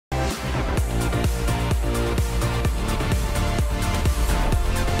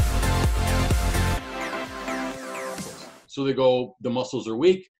So they go, the muscles are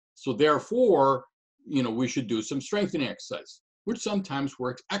weak. So therefore, you know, we should do some strengthening exercise, which sometimes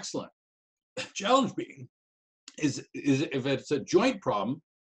works excellent. The challenge being is if it's a joint problem,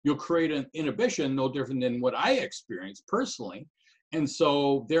 you'll create an inhibition no different than what I experienced personally. And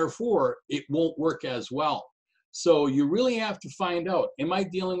so therefore, it won't work as well. So you really have to find out, am I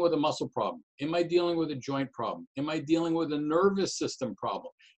dealing with a muscle problem? Am I dealing with a joint problem? Am I dealing with a nervous system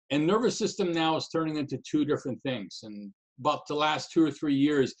problem? And nervous system now is turning into two different things. And about the last 2 or 3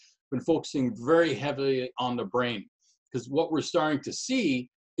 years, been focusing very heavily on the brain. Because what we're starting to see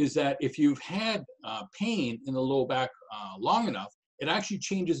is that if you've had pain in the low back long enough, it actually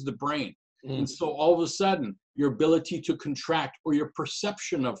changes the brain. And so all of a sudden, your ability to contract or your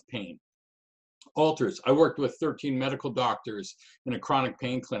perception of pain alters. I worked with 13 medical doctors in a chronic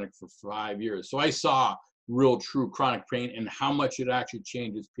pain clinic for 5 years. So I saw real true chronic pain and how much it actually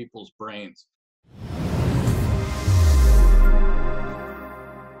changes people's brains.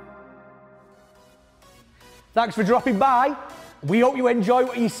 Thanks for dropping by. We hope you enjoy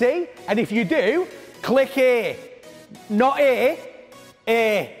what you see. And if you do, click here. Not here,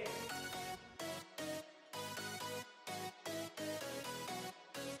 here.